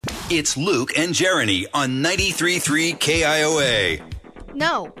It's Luke and Jeremy on 93.3 KIOA.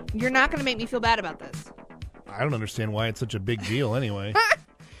 No, you're not going to make me feel bad about this. I don't understand why it's such a big deal anyway.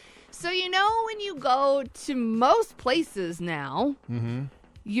 So when you go to most places now,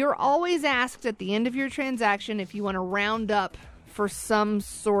 you're always asked at the end of your transaction if you want to round up for some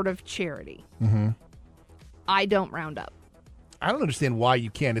sort of charity. I don't round up. I don't understand why you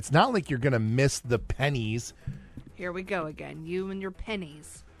can't. It's not like you're going to miss the pennies. Here we go again. You and your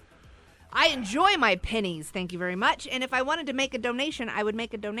pennies. I enjoy my pennies, thank you very much. And if I wanted to make a donation, I would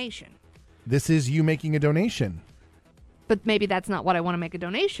make a donation. This is you making a donation. But maybe that's not what I want to make a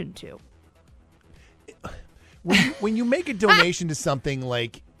donation to. When you make a donation to something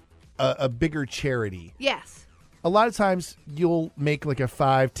like a bigger charity, Yes. a lot of times you'll make like a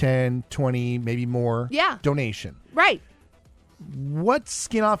 5, 10, 20, maybe more donation. Right. What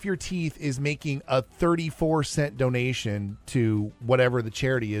skin off your teeth is making a 34-cent donation to whatever the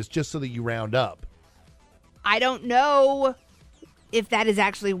charity is just so that you round up? I don't know if that is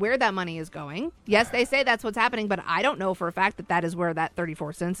actually where that money is going. Yes, they say that's what's happening, but I don't know for a fact that that is where that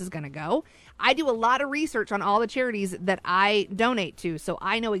 34 cents is going to go. I do a lot of research on all the charities that I donate to, so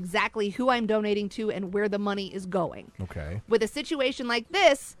I know exactly who I'm donating to and where the money is going. Okay. With a situation like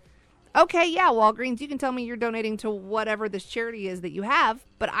this, okay, yeah, Walgreens, you can tell me you're donating to whatever this charity is that you have,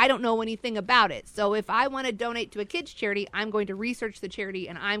 but I don't know anything about it. So if I want to donate to a kids' charity, I'm going to research the charity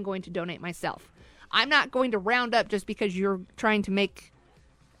and I'm going to donate myself. I'm not going to round up just because you're trying to make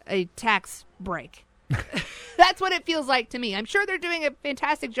a tax break. That's what it feels like to me. I'm sure they're doing a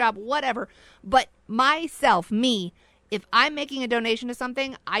fantastic job, whatever. But myself, me, if I'm making a donation to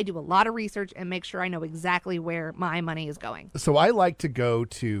something, I do a lot of research and make sure I know exactly where my money is going. So I like to go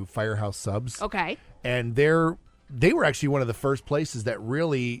to Firehouse Subs. Okay. And they were actually one of the first places that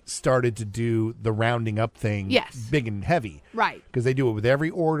really started to do the rounding up thing big and heavy. Right. Because they do it with every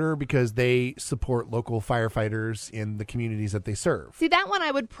order because they support local firefighters in the communities that they serve. See, that one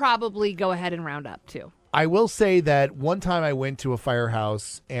I would probably go ahead and round up to. I will say that one time I went to a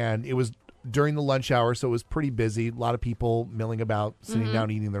firehouse and it was during the lunch hour, so it was pretty busy. A lot of people milling about, sitting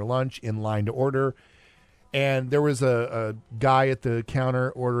down, eating their lunch, in line to order. And there was a guy at the counter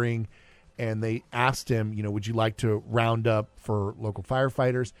ordering, and they asked him, would you like to round up for local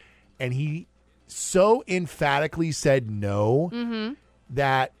firefighters? And he so emphatically said no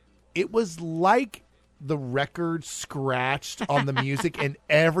that it was like the record scratched on the music and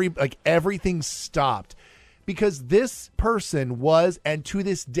everything stopped. Because this person was, and to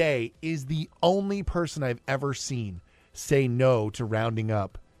this day, is the only person I've ever seen say no to rounding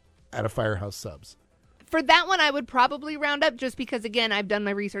up at a Firehouse Subs. For that one, I would probably round up just because, again, I've done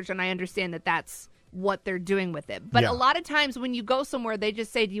my research and I understand that that's what they're doing with it. But a lot of times when you go somewhere, they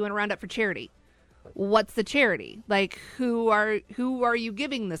just say, do you want to round up for charity? What's the charity? Like, who are you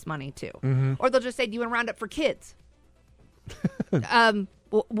giving this money to? Or they'll just say, do you want to round up for kids?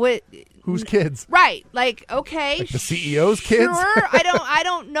 What? Whose kids? Right. Like, okay. Like the CEO's kids? Sure. I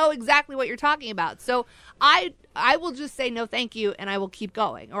don't know exactly what you're talking about. So I will just say no, thank you, and I will keep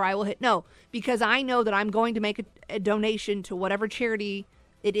going. Or I will hit no, because I know that I'm going to make a donation to whatever charity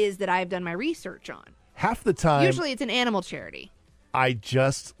it is that I've done my research on. Half the time. Usually it's an animal charity. I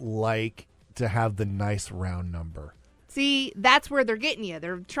just like to have the nice round number. See, that's where they're getting you.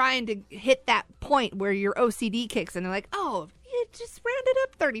 They're trying to hit that point where your OCD kicks and they're like, oh, you just rounded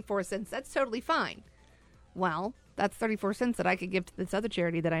up 34 cents. That's totally fine. Well, that's 34 cents that I could give to this other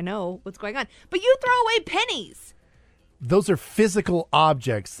charity that I know what's going on. But you throw away pennies. Those are physical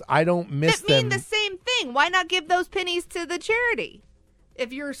objects. I don't miss them. That mean the same thing. Why not give those pennies to the charity?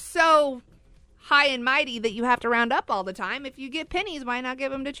 If you're so high and mighty that you have to round up all the time, if you get pennies, why not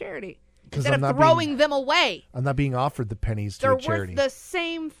give them to Charity? Instead of throwing them away. I'm not being offered the pennies to a charity. They're worth the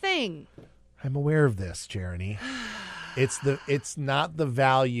same thing. I'm aware of this, Jeremy. It's not the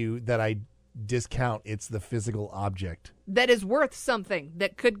value that I discount. It's the physical object. That is worth something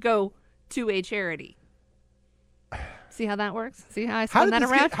that could go to a charity. See how that works? See how I spun that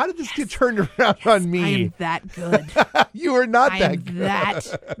around? How did this get turned around on me? I am that good. You are not that good. I am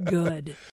that good.